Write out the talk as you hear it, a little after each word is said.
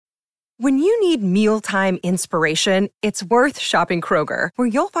When you need mealtime inspiration, it's worth shopping Kroger, where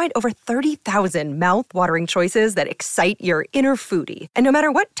you'll find over 30,000 mouth-watering choices that excite your inner foodie. And no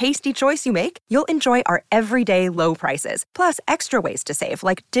matter what tasty choice you make, you'll enjoy our everyday low prices, plus extra ways to save,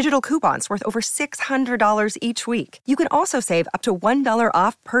 like digital coupons worth over $600 each week. You can also save up to $1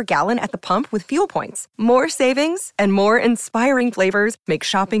 off per gallon at the pump with fuel points. More savings and more inspiring flavors make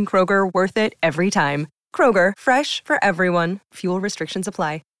shopping Kroger worth it every time. Kroger, fresh for everyone. Fuel restrictions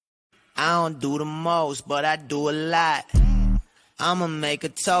apply. I don't do the most, but I do a lot. I'ma make a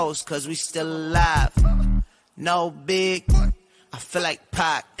toast, cause we still alive. No big, I feel like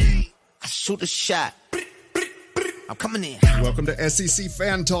Pac. I shoot a shot. I'm coming in. Welcome to SEC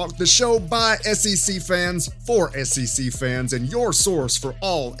Fan Talk, the show by SEC fans for SEC fans and your source for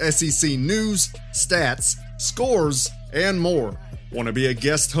all SEC news, stats, scores, and more. Want to be a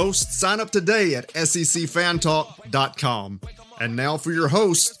guest host? Sign up today at secfantalk.com. And now for your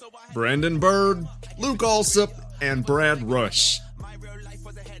hosts, Brandon Bird, Luke Alsop, and Brad Rush.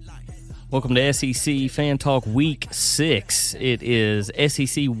 Welcome to SEC Fan Talk Week 6. It is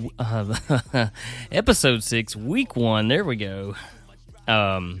SEC Episode 6, Week 1. There we go.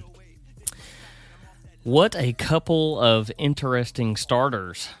 What a couple of interesting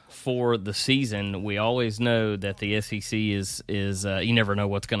starters for the season. We always know that the SEC is you never know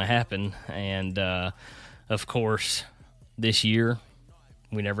what's going to happen. And, of course, this year,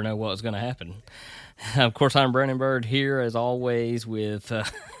 we never know what's going to happen. Of course, I'm Brandon Bird here, as always, with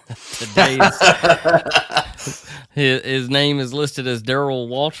today's... his name is listed as Daryl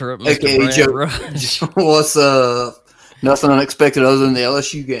Waltrip, Mr. Brad Rush. What's up? Nothing unexpected other than the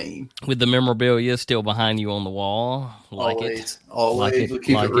LSU game. With the memorabilia still behind you on the wall. Always. Like we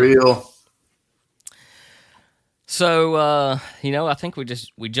keep it real. So, I think we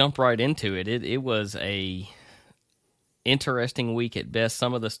jumped right into it. It was a... interesting week at best.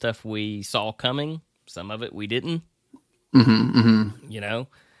 Some of the stuff we saw coming, some of it we didn't.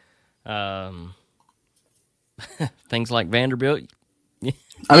 Things like Vanderbilt.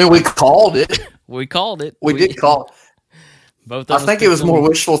 I mean, we called it. We called it. We did call it. Both. I think it was more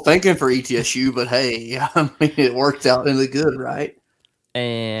wishful thinking for ETSU, but hey, I mean, it worked out in the good, right?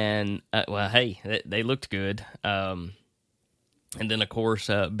 And they looked good. And then, of course,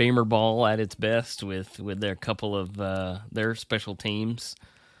 Beamer ball at its best with their couple of their special teams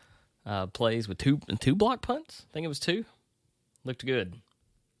plays with two block punts. I think it was 2. Looked good.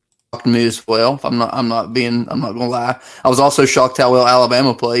 Shocked me as well. I'm not gonna lie. I was also shocked how well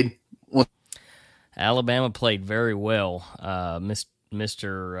Alabama played. Alabama played very well.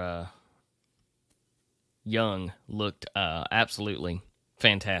 Mr. Young looked absolutely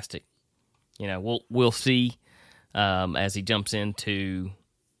fantastic. We'll see. As he jumps into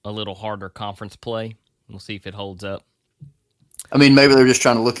a little harder conference play. We'll see if it holds up. I mean, maybe they're just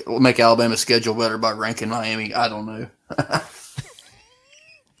trying to make Alabama's schedule better by ranking Miami. I don't know.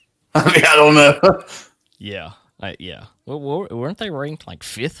 I don't know. Yeah. Well, weren't they ranked like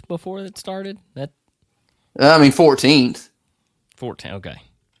 5th before it started? 14th. 14th, okay.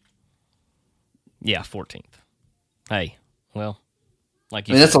 Yeah, 14th. Hey, well...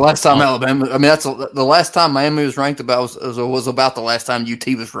 that's the last time Alabama. I mean, that's the last time Miami was ranked. Was about the last time UT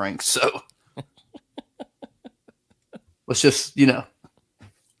was ranked. So let's just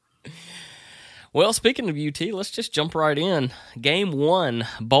Well, speaking of UT, let's just jump right in. Game 1,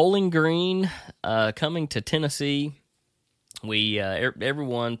 Bowling Green coming to Tennessee. We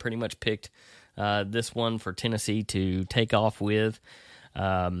everyone pretty much picked this one for Tennessee to take off with.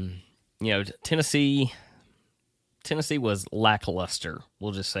 Tennessee was lackluster,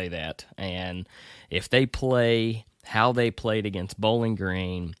 we'll just say that. And if they play how they played against Bowling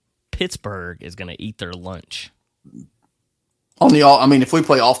Green, Pittsburgh is going to eat their lunch. If we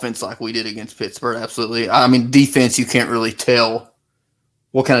play offense like we did against Pittsburgh, absolutely. I mean, defense, you can't really tell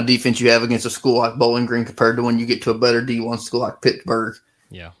what kind of defense you have against a school like Bowling Green compared to when you get to a better D1 school like Pittsburgh.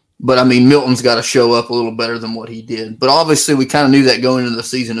 Yeah. But, I mean, Milton's got to show up a little better than what he did. But obviously, we kind of knew that going into the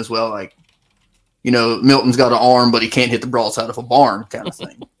season as well, like, Milton's got an arm, but he can't hit the broadside of a barn kind of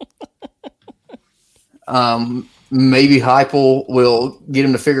thing. Maybe Heupel will get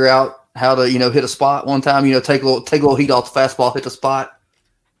him to figure out how to, hit a spot one time, take a little heat off the fastball, hit the spot.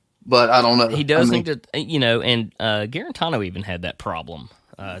 But I don't know. He does need to, and Garantano even had that problem.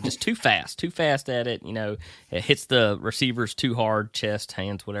 Just too fast at it. It hits the receivers too hard, chest,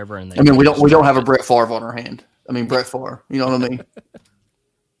 hands, whatever. And we don't have a Brett Favre on our hand. Brett Favre, you know what I mean?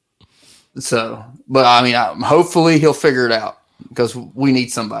 So, but hopefully he'll figure it out because we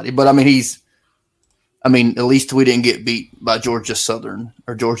need somebody. But at least we didn't get beat by Georgia Southern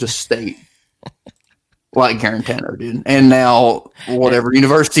or Georgia State. like Garantano did, and now whatever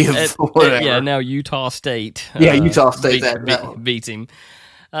University of whatever. Yeah, now Utah State. Utah State beats him.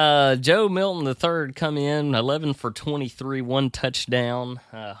 Joe Milton III come in 11 for 23, 1 touchdown,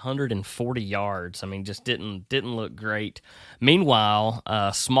 140 yards. I mean, just didn't look great. Meanwhile,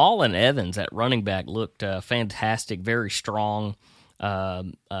 Small and Evans at running back looked fantastic, very strong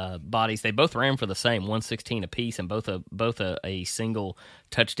bodies. They both ran for the same 116 apiece, and both a single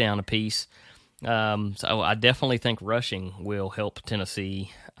touchdown apiece. So I definitely think rushing will help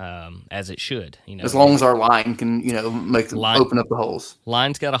Tennessee as it should. As long as our line can, open up the holes.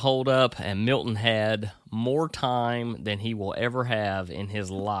 Line's got to hold up, and Milton had more time than he will ever have in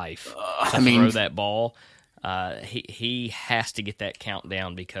his life to throw that ball. He has to get that count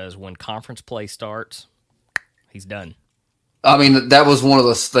down because when conference play starts, he's done. I mean, that was one of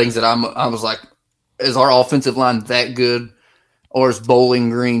those things that I was like, is our offensive line that good? Or is Bowling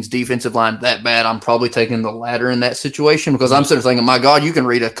Green's defensive line that bad? I'm probably taking the latter in that situation because I'm sort of thinking, my God, you can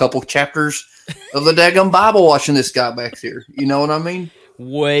read a couple chapters of the daggum Bible watching this guy back here. You know what I mean?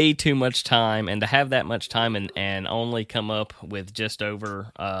 Way too much time, and to have that much time and only come up with just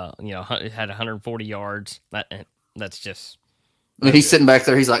over, had 140 yards. That's just. I mean, he's sitting back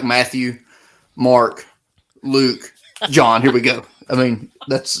there. He's like Matthew, Mark, Luke, John. Here we go. I mean,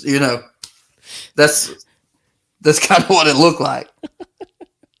 that's kind of what it looked like.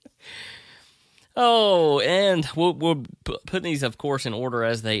 Oh, and we'll put these, of course, in order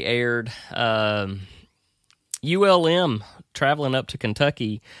as they aired. ULM traveling up to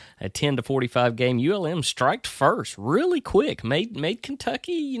Kentucky, a 10-45 game. ULM striked first really quick, made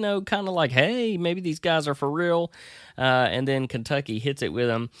Kentucky, kind of like, hey, maybe these guys are for real. And then Kentucky hits it with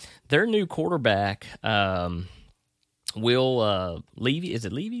them. Their new quarterback, Will Levy, is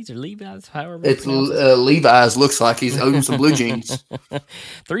it Levy's or Levi's? However, it's Levi's. Looks like he's owning some blue jeans.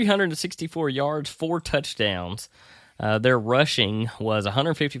 364 yards, 4 touchdowns. Their rushing was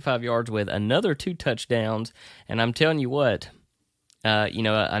 155 yards with another 2 touchdowns. And I'm telling you what, I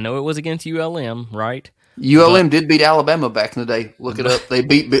know it was against ULM, right? ULM did beat Alabama back in the day. Look it up. They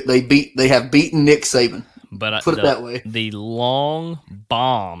have beaten Nick Saban. But put it that way. The long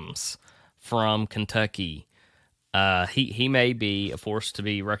bombs from Kentucky. He may be a force to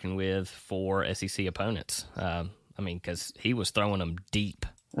be reckoned with for SEC opponents. Because he was throwing them deep.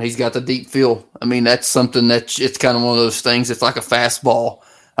 He's got the deep feel. I mean, that's something it's kind of one of those things. It's like a fastball.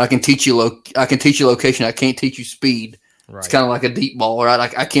 I can teach you location. I can't teach you speed. Right. It's kind of like a deep ball, right?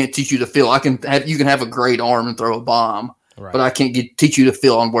 I can't teach you to feel. You can have a great arm and throw a bomb, right, but I can't teach you to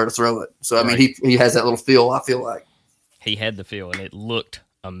feel on where to throw it. So I mean, he has that little feel. I feel like he had the feel, and it looked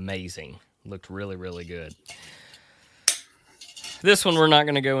amazing. Looked really, really good. This one we're not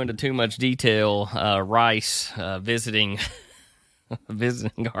going to go into too much detail. Rice visiting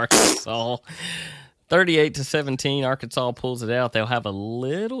Arkansas, 38-17. Arkansas pulls it out. They'll have a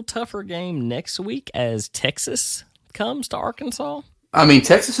little tougher game next week as Texas comes to Arkansas. I mean,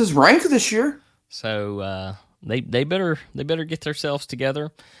 Texas is ranked this year, so they better get themselves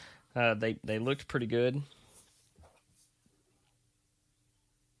together. They looked pretty good.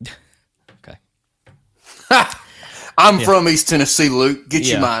 Okay. I'm from East Tennessee, Luke. Get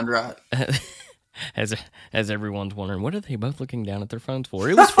your mind right. As everyone's wondering, what are they both looking down at their phones for?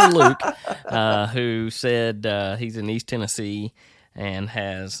 It was for Luke, who said he's in East Tennessee and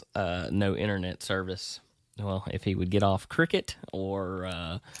has no internet service. Well, if he would get off Cricket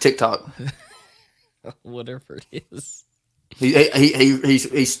or TikTok, whatever it is,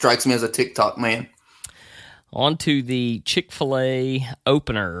 he strikes me as a TikTok man. On to the Chick-fil-A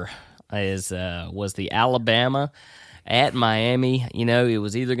opener was the Alabama at Miami. It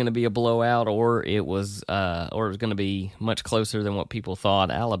was either going to be a blowout or it was going to be much closer than what people thought.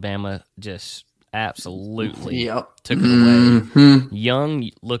 Alabama just absolutely took it away. Young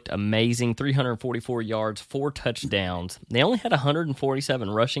looked amazing, 344 yards, 4 touchdowns. They only had 147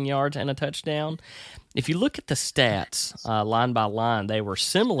 rushing yards and a touchdown. If you look at the stats line by line, they were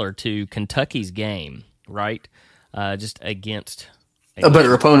similar to Kentucky's game, right? Just against a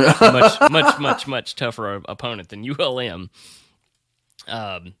better opponent. much tougher opponent than ULM.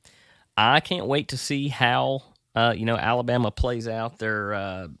 I can't wait to see how Alabama plays out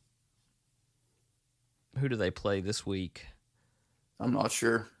their. Who do they play this week? I'm not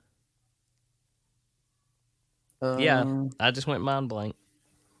sure. I just went mind blank.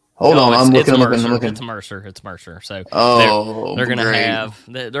 Hold on, I'm looking. It's Mercer. So they're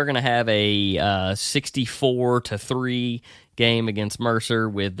gonna have a 64-3 game against Mercer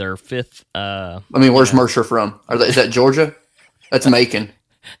with their 5th. Where's Mercer from? Is that Georgia? That's Macon.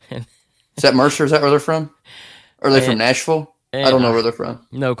 Is that Mercer? Is that where they're from? Or are they from Nashville? I don't know where they're from.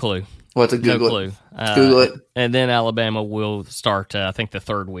 No clue. What's a Google? No clue. Google it. And then Alabama will start, I think, the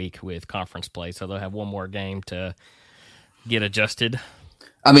third week with conference play, so they'll have one more game to get adjusted.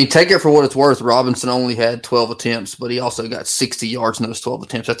 I mean, take it for what it's worth. Robinson only had 12 attempts, but he also got 60 yards in those 12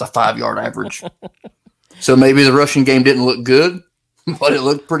 attempts. That's a 5-yard average. So maybe the rushing game didn't look good, but it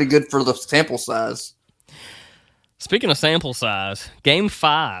looked pretty good for the sample size. Speaking of sample size, Game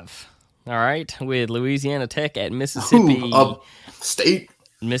 5, all right, with Louisiana Tech at Mississippi State.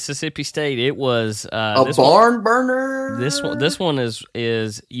 Mississippi State. It was a barn burner. This one is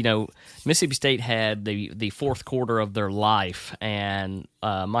Mississippi State had the fourth quarter of their life, and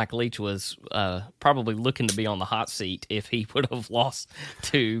Mike Leach was probably looking to be on the hot seat if he would have lost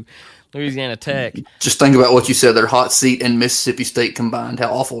to Louisiana Tech. Just think about what you said. Their hot seat and Mississippi State combined.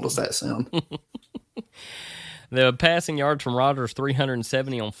 How awful does that sound? The passing yards from Rodgers,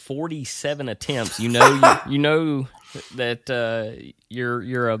 370 on 47 attempts. You know that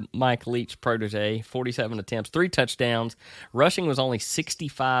you're a Mike Leach protege. 47 attempts, 3 touchdowns. Rushing was only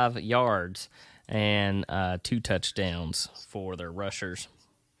 65 yards and 2 touchdowns for their rushers.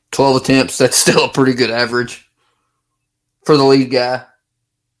 12 attempts. That's still a pretty good average for the lead guy,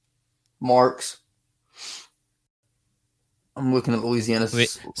 Marks. I'm looking at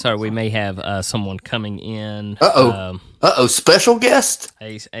Louisiana's. We may have someone coming in. Special guest?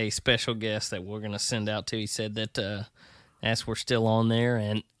 A special guest that we're going to send out to. He said that as we're still on there,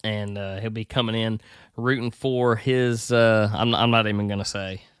 and he'll be coming in rooting for his. I'm not even going to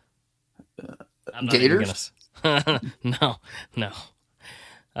say. Gators? No.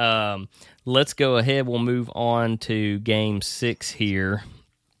 Let's go ahead. We'll move on to Game 6 here.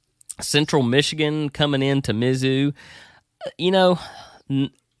 Central Michigan coming into Mizzou.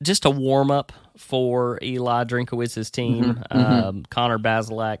 Just a warm-up for Eli Drinkowitz's team. Connor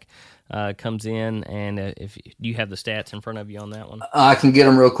Bazelak comes in, and if you have the stats in front of you on that one. I can get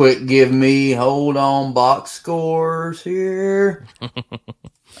them real quick. Hold on, box scores here.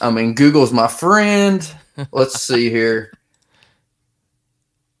 I mean, Google's my friend. Let's see here.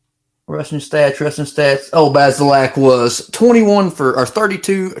 Rushing stats. Oh, Bazelak was 21 for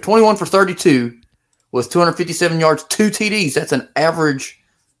 32 with 257 yards, 2 TDs. That's an average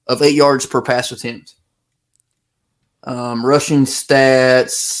of 8 yards per pass attempt. Rushing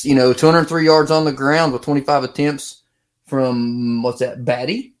stats, 203 yards on the ground with 25 attempts from, what's that,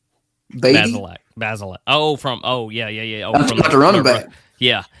 Beatty? Bazelak. Oh, yeah. Oh, I'm from the running back.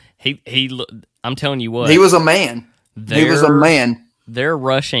 Yeah. He. I'm telling you what. He was a man. They're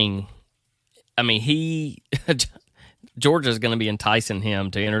rushing. I mean, Georgia's going to be enticing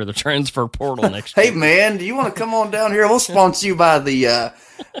him to enter the transfer portal next year. Hey, man, do you want to come on down here? We'll sponsor you by the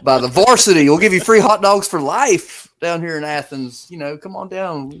varsity. We'll give you free hot dogs for life down here in Athens. Come on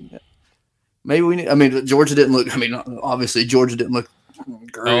down. Maybe Georgia didn't look. Obviously Georgia didn't look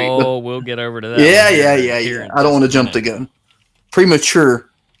great. Oh, we'll get over to that. Yeah. I don't want to jump the gun. Premature.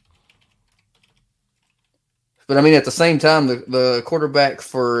 But at the same time, the quarterback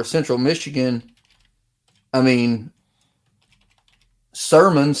for Central Michigan,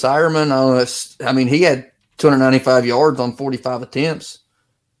 Sermon, he had 295 yards on 45 attempts.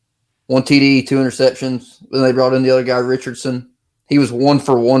 1 TD, 2 interceptions. Then they brought in the other guy, Richardson. He was 1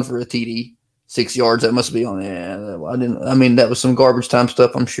 for 1 for a TD, 6 yards. That must be on. Yeah, that was some garbage time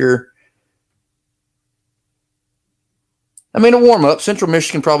stuff, I'm sure. A warm up. Central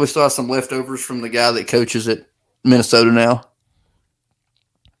Michigan probably still has some leftovers from the guy that coaches at Minnesota now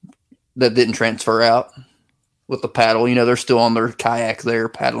that didn't transfer out. With the paddle, they're still on their kayak there,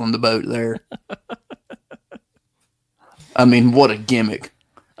 paddling the boat there. What a gimmick.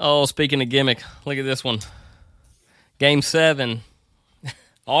 Oh, speaking of gimmick, look at this one. Game 7,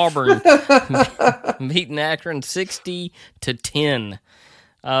 Auburn beating Akron 60-10.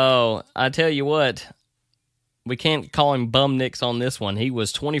 Oh, I tell you what, we can't call him bum nicks on this one. He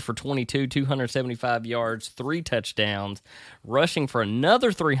was 20 for 22, 275 yards, 3 touchdowns, rushing for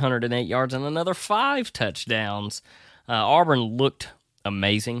another 308 yards and another 5 touchdowns. Auburn looked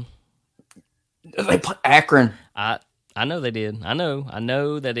amazing. They put Akron. I know they did. I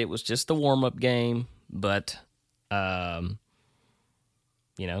know that it was just the warm-up game, but they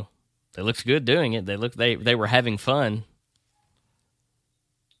looked good doing it. They were having fun.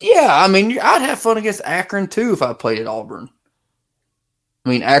 Yeah, I'd have fun against Akron, too, if I played at Auburn.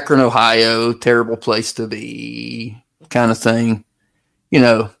 Akron, Ohio, terrible place to be, kind of thing,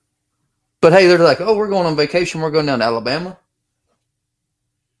 But, hey, they're like, oh, we're going on vacation. We're going down to Alabama.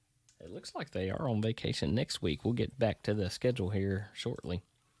 It looks like they are on vacation next week. We'll get back to the schedule here shortly.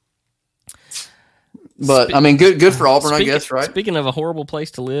 But, good for Auburn, I guess, right? Speaking of a horrible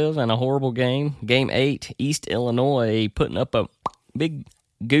place to live and a horrible game, Game 8, East Illinois putting up a big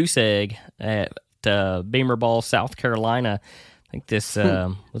goose egg at Beamer Ball, South Carolina. I think this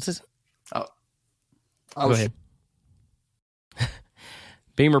what's this? Go ahead.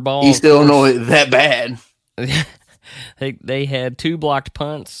 Beamer Ball. East Illinois that bad. They had 2 blocked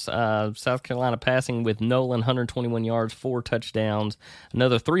punts. South Carolina passing with Nolan 121 yards, 4 touchdowns,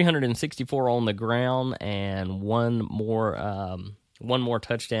 another 364 on the ground, and one more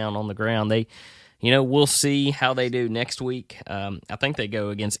touchdown on the ground. They, we'll see how they do next week. I think they go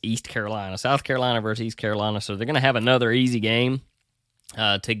against East Carolina, South Carolina versus East Carolina, so they're going to have another easy game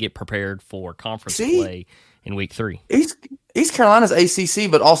to get prepared for conference play in week 3. East Carolina's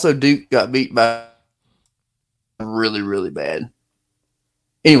ACC, but also Duke got beat by really, really bad.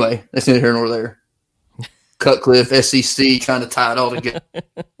 Anyway, that's neither here nor there. Cutcliffe, SEC, trying to tie it all together.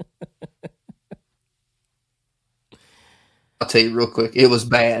 I'll tell you real quick, it was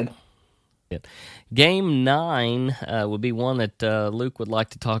bad. Game 9 would be one that Luke would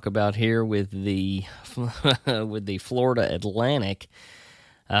like to talk about here with the Florida Atlantic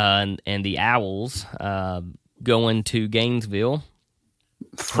and the Owls going to Gainesville.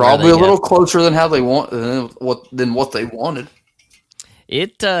 Probably a little closer than how they want than what they wanted.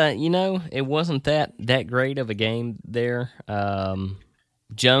 It it wasn't that great of a game there.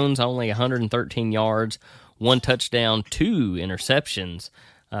 Jones only 113 yards, 1 touchdown, 2 interceptions,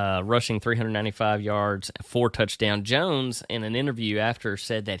 rushing 395 yards, 4 touchdowns. Jones, in an interview after,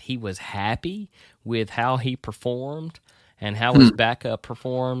 said that he was happy with how he performed and how his backup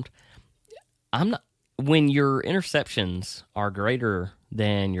performed. When your interceptions are greater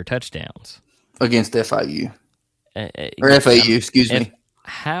than your touchdowns against FIU or FAU, excuse me.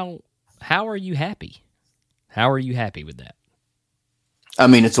 How are you happy? How are you happy with that? I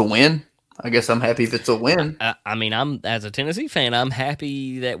mean, it's a win. I guess I'm happy if it's a win. I'm as a Tennessee fan, I'm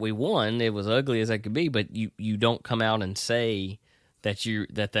happy that we won. It was ugly as it could be, but you don't come out and say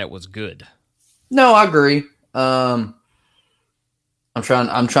that was good. No, I agree. I'm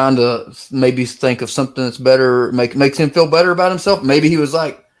trying to maybe think of something that's better, makes him feel better about himself. Maybe he was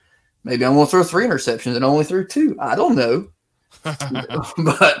like, maybe I'm going to throw 3 interceptions and only threw 2. I don't know.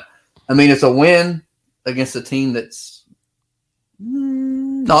 But, I mean, it's a win against a team that's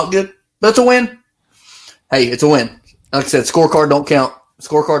not good. But it's a win. Hey, it's a win. Like I said, scorecard don't count.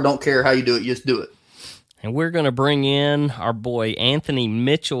 Scorecard don't care how you do it. You just do it. And we're going to bring in our boy Anthony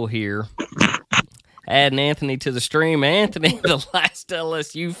Mitchell here. Adding Anthony to the stream. Anthony, the last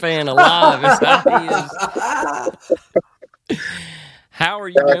LSU fan alive, is how he is. How are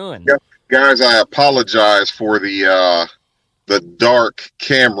you doing? Guys, I apologize for the dark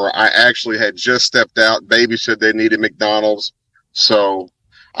camera. I actually had just stepped out. Baby said they needed McDonald's, so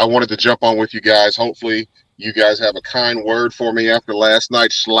I wanted to jump on with you guys. Hopefully, you guys have a kind word for me after last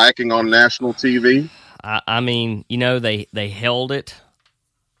night slacking on national TV. I mean, they held it.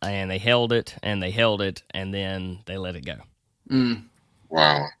 And they held it, and they held it, and then they let it go.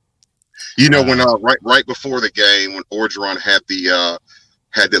 Wow! When right before the game, when Orgeron had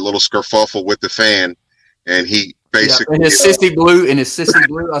that little skerfuffle with the fan, and he basically in his sissy blue,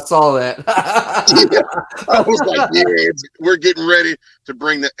 I saw that. I was like, we're getting ready to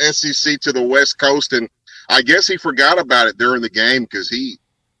bring the SEC to the West Coast, and I guess he forgot about it during the game because he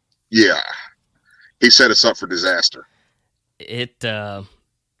set us up for disaster.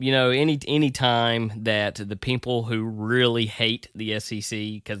 Any time that the people who really hate the SEC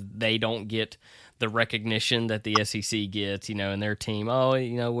because they don't get the recognition that the SEC gets, and their team,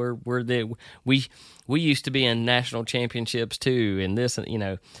 we used to be in national championships too, and this,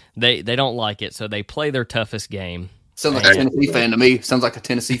 they don't like it, so they play their toughest game. Sounds like a Tennessee fan to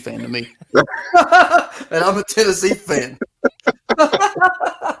me. And I'm a Tennessee fan.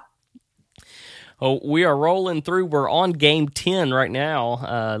 Oh, we are rolling through. We're on game 10 right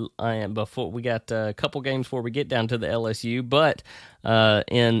now. Before we got a couple games before we get down to the LSU, but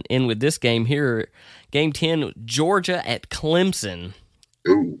in with this game here, game 10, Georgia at Clemson.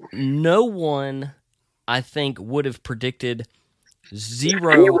 Ooh. No one, I think, would have predicted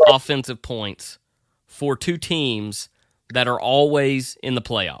 0 offensive points for 2 teams that are always in the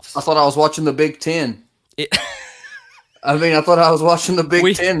playoffs. I thought I was watching the Big Ten. I thought I was watching the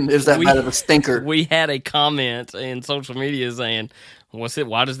Big Ten. Is that bad of a stinker? We had a comment in social media saying, "What's it?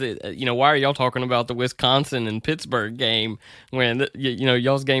 Why are y'all talking about the Wisconsin and Pittsburgh game when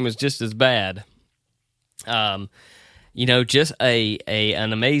y'all's game is just as bad?" Just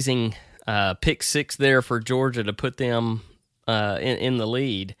an amazing pick 6 there for Georgia to put them in the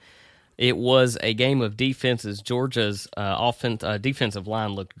lead. It was a game of defenses. Georgia's defensive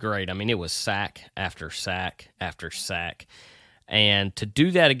line looked great. I mean, it was sack after sack after sack. And to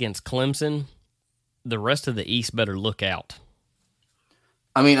do that against Clemson, the rest of the East better look out.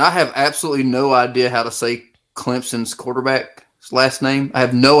 I mean, I have absolutely no idea how to say Clemson's quarterback's last name. I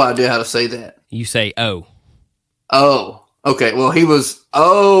have no idea how to say that. You say O. Oh, okay. Well, he was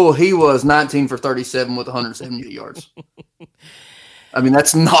 19 for 37 with 178 yards. I mean,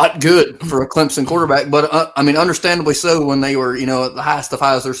 that's not good for a Clemson quarterback, but I mean, understandably so when they were, at the highest of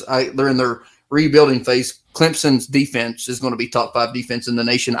highs, they're in their rebuilding phase. Clemson's defense is going to be top 5 defense in the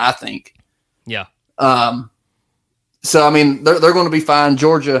nation, I think. Yeah. So, I mean, they're going to be fine.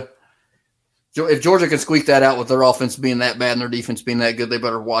 Georgia, if Georgia can squeak that out with their offense being that bad and their defense being that good, they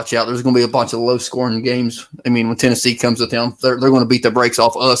better watch out. There's going to be a bunch of low-scoring games. I mean, when Tennessee comes to town, they're going to beat the brakes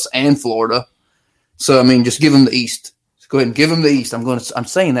off us and Florida. So, I mean, just give them the East. Just go ahead and give them the East. I'm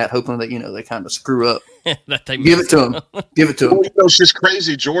saying that hoping that, they kind of screw up. Give it to them. Give it to them. It's just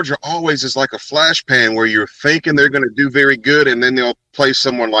crazy. Georgia always is like a flash pan where you're thinking they're going to do very good, and then they'll play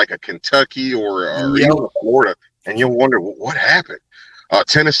someone like a Kentucky or even Florida, and you'll wonder what happened.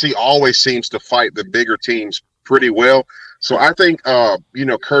 Tennessee always seems to fight the bigger teams pretty well. So I think,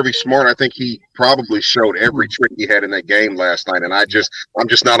 Kirby Smart, I think he probably showed every trick he had in that game last night, and I'm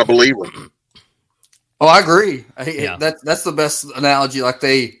just not a believer. Oh, I agree. That's the best analogy. Like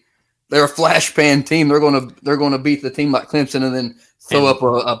they're a flash pan team. They're going to beat the team like Clemson and then throw up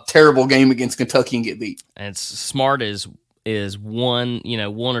a terrible game against Kentucky and get beat. And Smart is one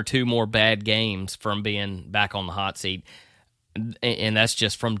or two more bad games from being back on the hot seat. And that's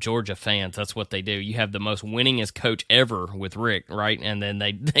just from Georgia fans. That's what they do. You have the most winningest coach ever with Rick, right? And then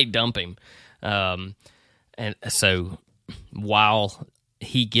they dump him. And so while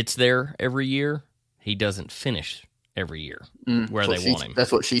he gets there every year, he doesn't finish every year where they want him.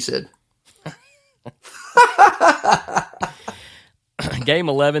 That's what she said. Game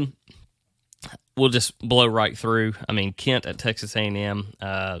 11, we'll just blow right through. I mean, Kent at Texas A&M,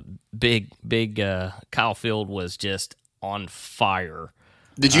 big Kyle Field was just on fire.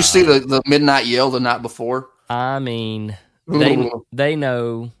 Did you see the midnight yell the night before? I mean, they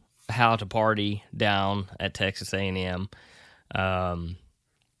know how to party down at Texas A&M.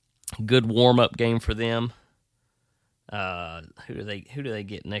 Good warm-up game for them. Who do they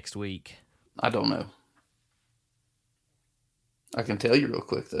get next week? I don't know. I can tell you real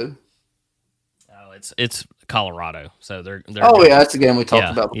quick though. Oh, it's Colorado, so they're. That's the game we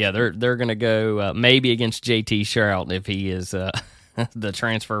talked about. Yeah, they're going to go maybe against JT Shrout if he is the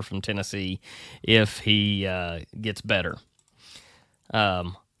transfer from Tennessee, if he gets better.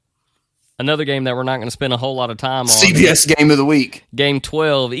 Another game that we're not going to spend a whole lot of time on. CBS game of the week. Game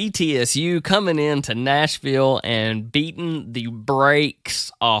 12, ETSU coming into Nashville and beating the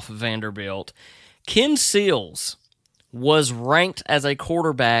brakes off Vanderbilt. Ken Seals was ranked as a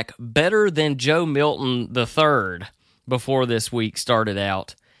quarterback better than Joe Milton III before this week started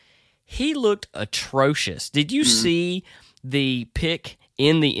out. He looked atrocious. Did you see the pick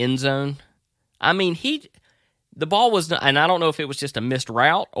in the end zone? I mean, the ball was, and I don't know if it was just a missed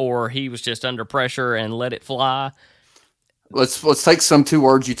route or he was just under pressure and let it fly. Let's take some 2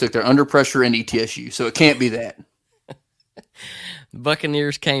 words you took there, under pressure and ETSU. So it can't be that.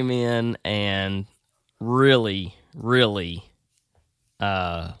 Buccaneers came in and really,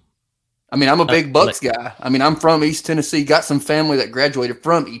 I mean, I'm a big Bucks guy. I mean, I'm from East Tennessee, got some family that graduated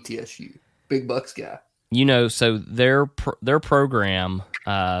from ETSU. Big Bucks guy. So their program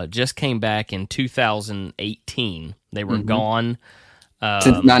just came back in 2018. They were gone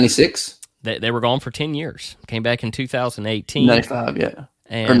since 96. They were gone for 10 years. Came back in 2018. 95, yeah.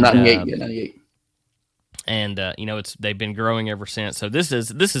 And, or 98, 98. And they've been growing ever since. So this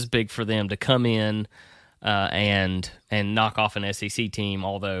is big for them to come in and knock off an SEC team.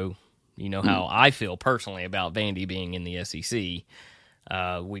 Although you know how I feel personally about Vandy being in the SEC.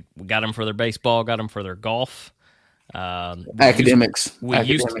 We got them for their baseball, got them for their golf. Academics.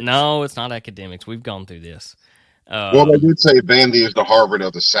 No, it's not academics. We've gone through this. Well, they did say Vandy is the Harvard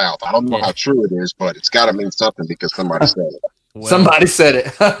of the South. I don't know how true it is, but it's got to mean something because somebody said it. Well, somebody said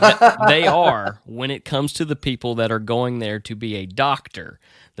it. They are, when it comes to the people that are going there to be a doctor,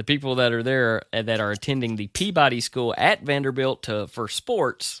 the people that are there that are attending the Peabody School at Vanderbilt for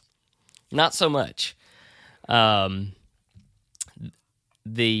sports, not so much.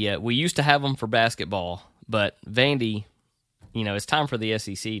 We used to have them for basketball, but Vandy, it's time for the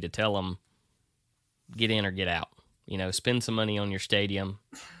SEC to tell them get in or get out. Spend some money on your stadium.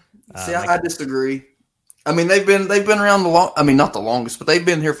 See, I disagree. I mean, they've been around not the longest, but they've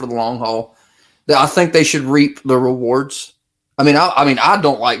been here for the long haul. I think they should reap the rewards. I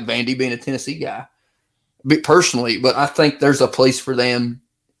don't like Vandy being a Tennessee guy personally, but I think there's a place for them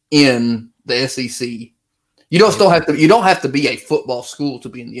in the SEC. You don't have to be a football school to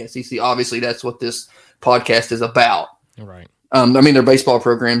be in the SEC. Obviously, that's what this podcast is about. Right. I mean, their baseball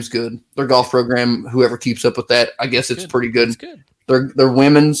program's good. Their golf program, whoever keeps up with that, I guess it's pretty good. It's good. Their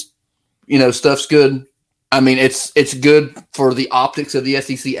women's, stuff's good. I mean, it's good for the optics of the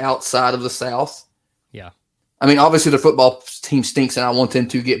SEC outside of the South. Yeah. I mean, obviously the football team stinks, and I want them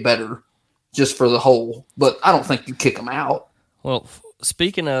to get better just for the whole. But I don't think you kick them out. Well,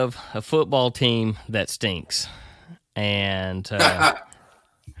 speaking of a football team that stinks, and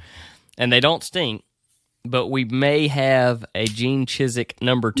and they don't stink, but we may have a Gene Chizik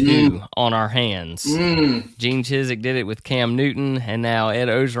number 2 on our hands. Gene Chizik did it with Cam Newton, and now Ed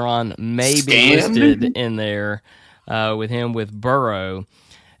Ogeron may be listed in there with him with Burrow.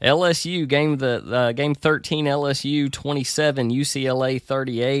 LSU game 13, LSU 27, UCLA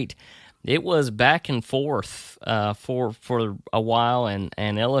 38. It was back and forth for a while, and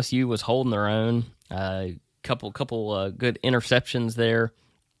LSU was holding their own. Couple good interceptions there.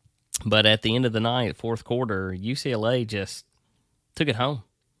 But at the end of the night, fourth quarter, UCLA just took it home.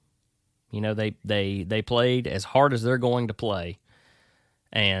 They played as hard as they're going to play,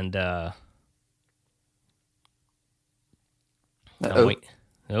 and right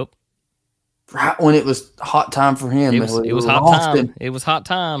when it was hot time for him, it was hot time. It was hot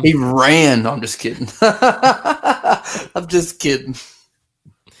time. He ran. No, I'm just kidding. I'm just kidding.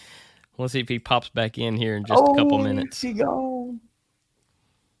 We'll see if he pops back in here in just a couple minutes. He gone.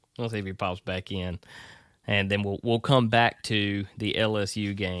 We'll see if he pops back in, and then we'll come back to the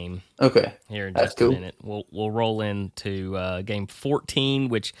LSU game. Okay, here in just a minute. We'll roll into game 14,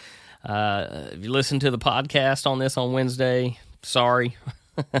 which if you listen to the podcast on this on Wednesday, sorry.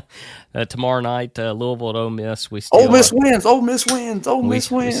 Tomorrow night, Louisville at Ole Miss. Ole Miss wins. Ole Miss wins. Ole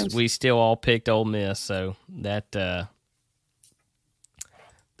Miss wins. We still all picked Ole Miss, so that's going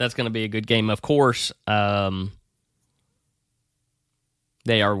to be a good game. Of course.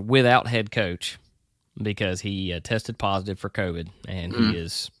 They are without head coach because he tested positive for COVID, and he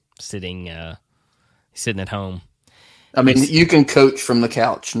is sitting at home. I mean, you can coach from the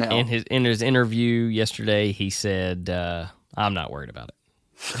couch now. In his interview yesterday, he said, "I'm not worried about it."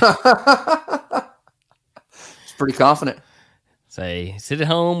 It's pretty confident. Say, sit at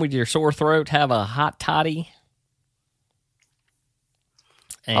home with your sore throat, have a hot toddy.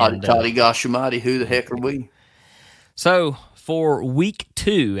 Hot toddy, gosh almighty, who the heck are we? So, for week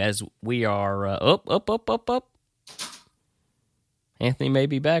 2, as we are up. Anthony may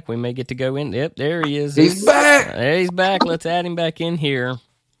be back. We may get to go in. Yep, there he is. He's back. He's back. Let's add him back in here.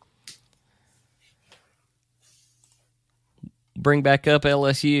 Bring back up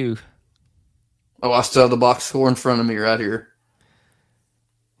LSU. Oh, I still have the box score in front of me right here.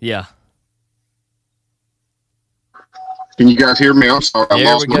 Yeah. Can you guys hear me? I'm sorry.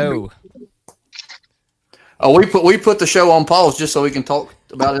 There we go. Oh, we put the show on pause just so we can talk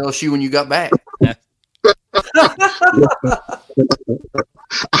about LSU when you got back. I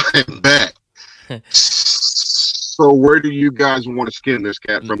am back. So where do you guys want to skin this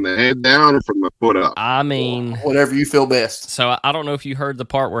cat? From the head down or from the foot up? I mean, whatever you feel best. So I don't know if you heard the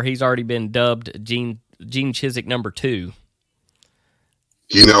part where he's already been dubbed Gene Chizik number 2.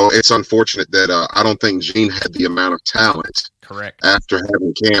 It's unfortunate that I don't think Gene had the amount of talent. Correct. After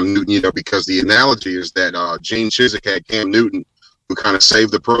having Cam Newton, because the analogy is that Gene Chizik had Cam Newton, who kind of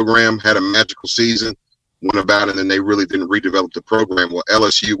saved the program, had a magical season, went about it, and then they really didn't redevelop the program. Well,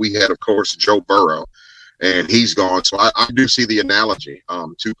 LSU, we had, of course, Joe Burrow, and he's gone. So I do see the analogy,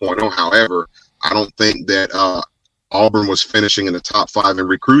 2.0. However, I don't think that Auburn was finishing in the top 5 in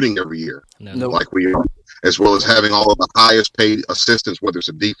recruiting every year, like we are, as well as having all of the highest paid assistants, whether it's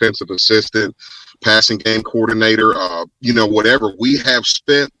a defensive assistant, passing game coordinator, whatever. We have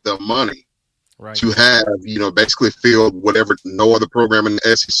spent the money to have, basically filled whatever no other program in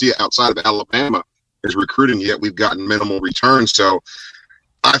the SEC outside of Alabama is recruiting yet. We've gotten minimal returns. So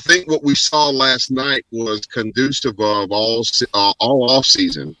I think what we saw last night was conducive of all off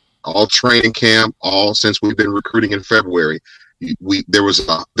season, all training camp, all since we've been recruiting in February. There was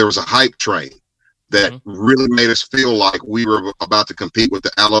a hype train that really made us feel like we were about to compete with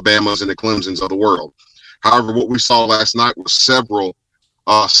the Alabamas and the Clemsons of the world. However, what we saw last night was several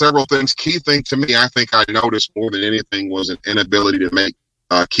things. Key thing to me, I think I noticed more than anything, was an inability to make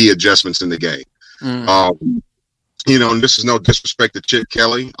key adjustments in the game. And this is no disrespect to Chip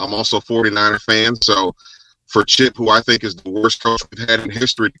Kelly. I'm also a 49er fan. So for Chip, who I think is the worst coach we've had in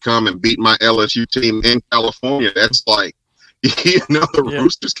history, to come and beat my LSU team in California, that's like, the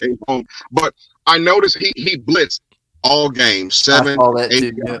Roosters came home. But I noticed he blitzed all games, 7,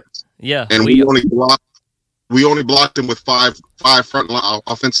 8 guys. Yeah. And we only blocked him with five front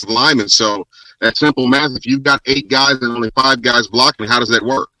offensive linemen. So that simple math, if you've got 8 guys and only 5 guys blocking, how does that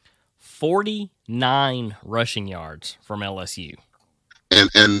work? 49 9 rushing yards from LSU.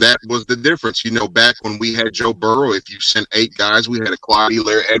 And that was the difference. You know, back when we had Joe Burrow, if you sent 8 guys, we had a Clyde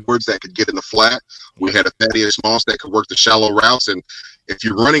Edwards that could get in the flat. We had a Thaddeus Moss that could work the shallow routes. And if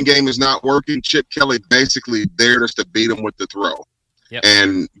your running game is not working, Chip Kelly basically dared us to beat him with the throw. Yep.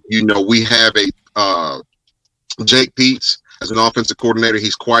 And, you know, we have a Jake Peetz as an offensive coordinator.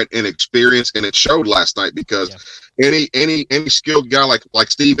 He's quite inexperienced, and it showed last night because any skilled guy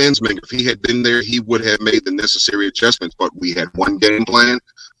like Steve Ensminger, if he had been there, he would have made the necessary adjustments. But we had one game plan.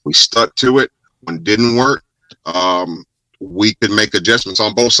 We stuck to it. When it didn't work, we could make adjustments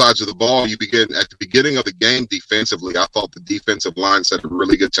on both sides of the ball. At the beginning of the game defensively, I thought the defensive line set a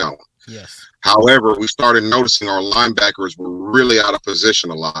really good tone. Yes. However, we started noticing our linebackers were really out of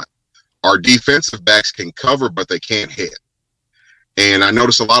position a lot. Our defensive backs can cover, but they can't hit. And I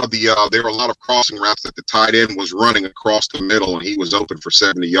noticed there were a lot of crossing routes that the tight end was running across the middle, and he was open for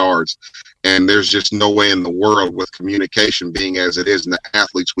 70 yards. And there's just no way in the world, with communication being as it is and the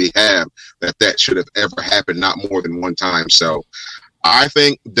athletes we have, that should have ever happened, not more than one time. So I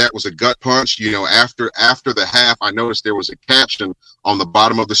think that was a gut punch. You know, after the half, I noticed there was a caption on the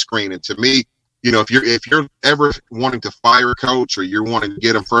bottom of the screen. And to me, you know, if you're ever wanting to fire a coach or you're wanting to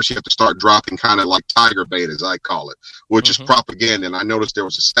get him first, you have to start dropping kind of like tiger bait, as I call it, which is propaganda. And I noticed there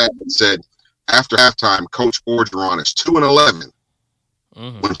was a stat that said after halftime, Coach Orgeron is 2-11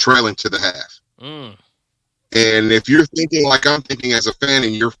 when trailing to the half. And if you're thinking like I'm thinking as a fan,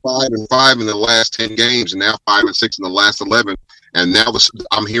 and you're 5-5 in the last 10 games, and now 5-6 in the last 11, and now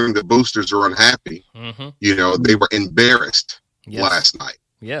I'm hearing the boosters are unhappy. You know, they were embarrassed last night.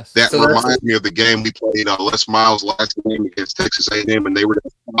 Yes. That reminds me of the game we played Les Miles last game against Texas A&M, and they were going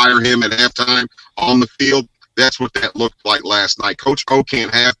to fire him at halftime on the field. That's what that looked like last night. Coach O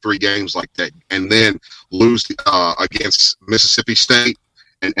can't have 3 games like that and then lose against Mississippi State,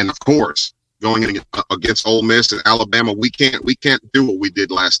 and of course going in against Ole Miss and Alabama. We can't do what we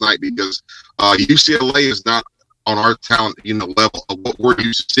did last night because UCLA is not on our talent, level of what we're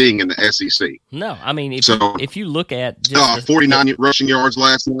used to seeing in the SEC. No, I mean, if you look at just 49 rushing yards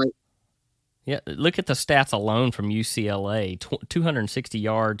last night. Yeah, look at the stats alone from UCLA, 260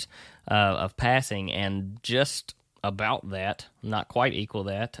 yards of passing, and just about that, not quite equal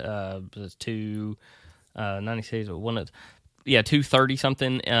that, 296, 230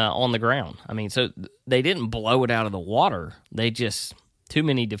 something on the ground. I mean, so they didn't blow it out of the water. They just, too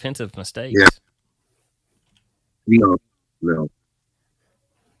many defensive mistakes. Yeah. No.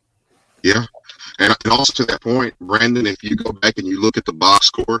 Yeah. And also to that point, Brandon, if you go back and you look at the box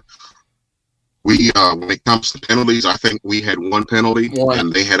score, we when it comes to penalties, I think we had 1 penalty,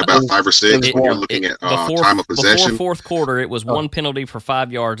 and they had about 5 or 6. When you're looking at time of possession. Before fourth quarter, it was 1 penalty for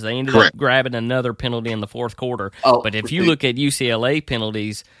 5 yards. They ended up grabbing another penalty in the fourth quarter. But if you look at UCLA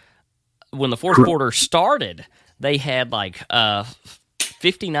penalties, when the fourth quarter started, they had like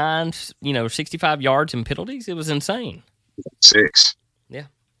 59, 65 yards in penalties. It was insane. 6. Yeah.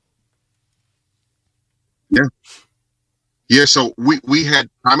 Yeah. Yeah, so we had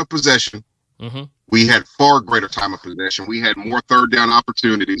time of possession. Mm-hmm. We had far greater time of possession. We had more third down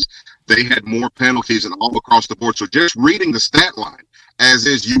opportunities. They had more penalties and all across the board. So just reading the stat line, as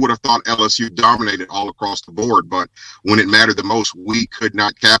is, you would have thought LSU dominated all across the board. But when it mattered the most, we could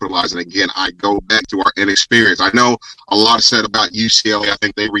not capitalize. And again, I go back to our inexperience. I know a lot is said about UCLA. I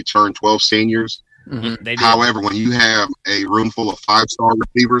think they returned 12 seniors. Mm-hmm. However, when you have a room full of 5-star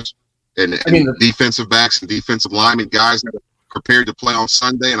receivers and defensive backs and defensive linemen, guys that are prepared to play on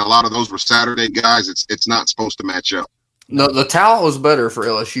Sunday, and a lot of those were Saturday guys, it's not supposed to match up. No, the talent was better for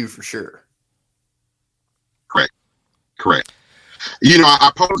LSU for sure. Correct.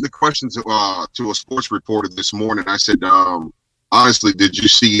 I posed the question to a sports reporter this morning. I said, honestly, did you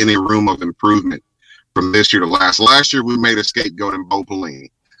see any room of improvement from this year to last? Last year, we made a scapegoat in Bo Pelini.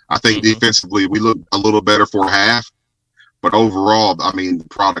 I think defensively, we looked a little better for a half, but overall, I mean, the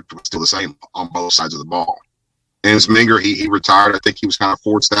product was still the same on both sides of the ball. Ensminger, he retired. I think he was kind of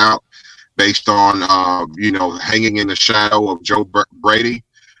forced out based on, hanging in the shadow of Joe Brady.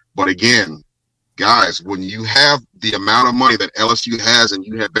 But again, guys, when you have the amount of money that LSU has and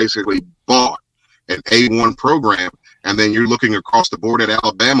you have basically bought an A1 program, and then you're looking across the board at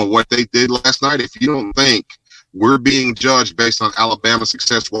Alabama, what they did last night, if you don't think we're being judged based on Alabama's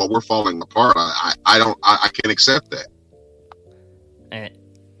success while we're falling apart, I can't accept that.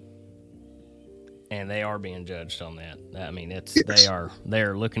 And they are being judged on that. I mean,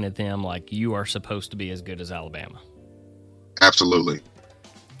 they're looking at them like you are supposed to be as good as Alabama. Absolutely.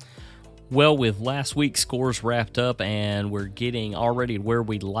 Well, with last week's scores wrapped up, and we're getting already where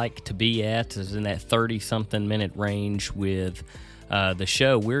we'd like to be at, is in that 30-something minute range with the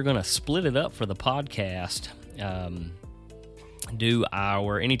show, we're going to split it up for the podcast.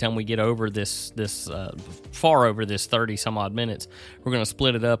 Anytime we get over this far over this 30 some odd minutes, we're going to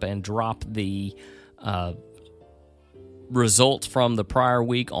split it up and drop the results from the prior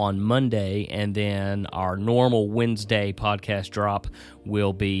week on Monday, and then our normal Wednesday podcast drop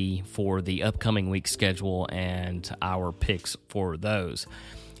will be for the upcoming week's schedule and our picks for those.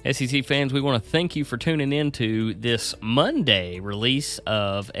 SEC fans, we want to thank you for tuning in to this Monday release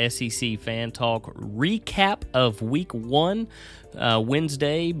of SEC Fan Talk recap of Week 1.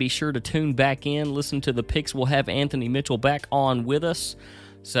 Wednesday, be sure to tune back in, listen to the picks. We'll have Anthony Mitchell back on with us.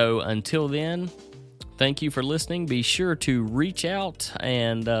 So until then, thank you for listening. Be sure to reach out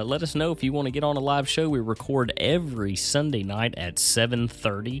and let us know if you want to get on a live show. We record every Sunday night at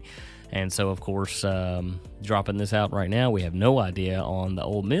 7:30. And so, of course, dropping this out right now, we have no idea on the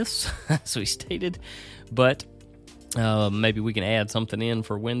Ole Miss, as we stated. But maybe we can add something in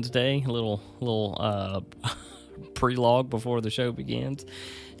for Wednesday, a little pre-log before the show begins.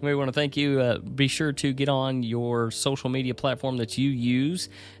 We want to thank you. Be sure to get on your social media platform that you use,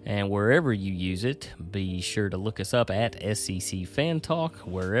 and wherever you use it, be sure to look us up at SEC Fan Talk,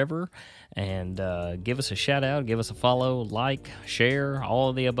 wherever, and give us a shout out, give us a follow, like, share, all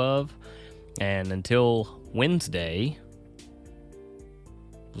of the above. And until Wednesday,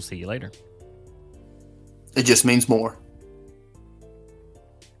 we'll see you later. It just means more.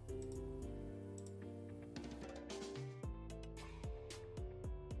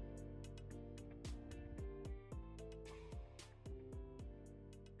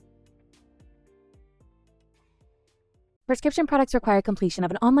 Prescription products require completion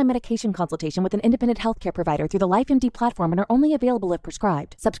of an online medication consultation with an independent healthcare provider through the LifeMD platform and are only available if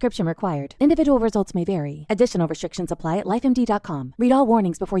prescribed. Subscription required. Individual results may vary. Additional restrictions apply at lifemd.com. Read all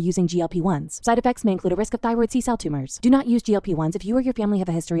warnings before using GLP-1s. Side effects may include a risk of thyroid C-cell tumors. Do not use GLP-1s if you or your family have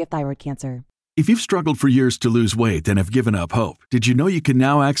a history of thyroid cancer. If you've struggled for years to lose weight and have given up hope, did you know you can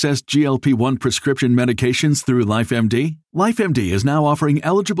now access GLP-1 prescription medications through LifeMD? LifeMD is now offering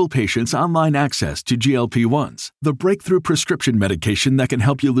eligible patients online access to GLP-1s, the breakthrough prescription medication that can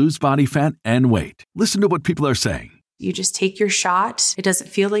help you lose body fat and weight. Listen to what people are saying. You just take your shot. It doesn't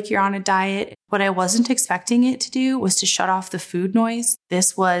feel like you're on a diet. What I wasn't expecting it to do was to shut off the food noise.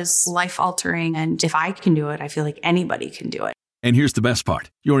 This was life-altering, and if I can do it, I feel like anybody can do it. And here's the best part.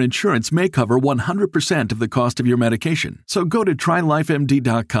 Your insurance may cover 100% of the cost of your medication. So go to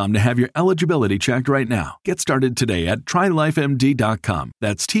TryLifeMD.com to have your eligibility checked right now. Get started today at TryLifeMD.com.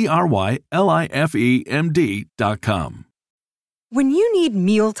 That's TryLifeMD.com. When you need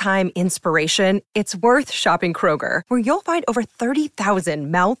mealtime inspiration, it's worth shopping Kroger, where you'll find over 30,000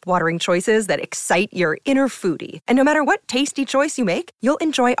 mouth-watering choices that excite your inner foodie. And no matter what tasty choice you make, you'll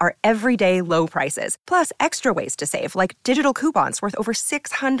enjoy our everyday low prices, plus extra ways to save, like digital coupons worth over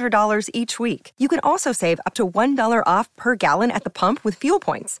 $600 each week. You can also save up to $1 off per gallon at the pump with fuel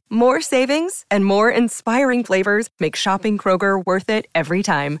points. More savings and more inspiring flavors make shopping Kroger worth it every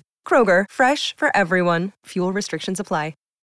time. Kroger, fresh for everyone. Fuel restrictions apply.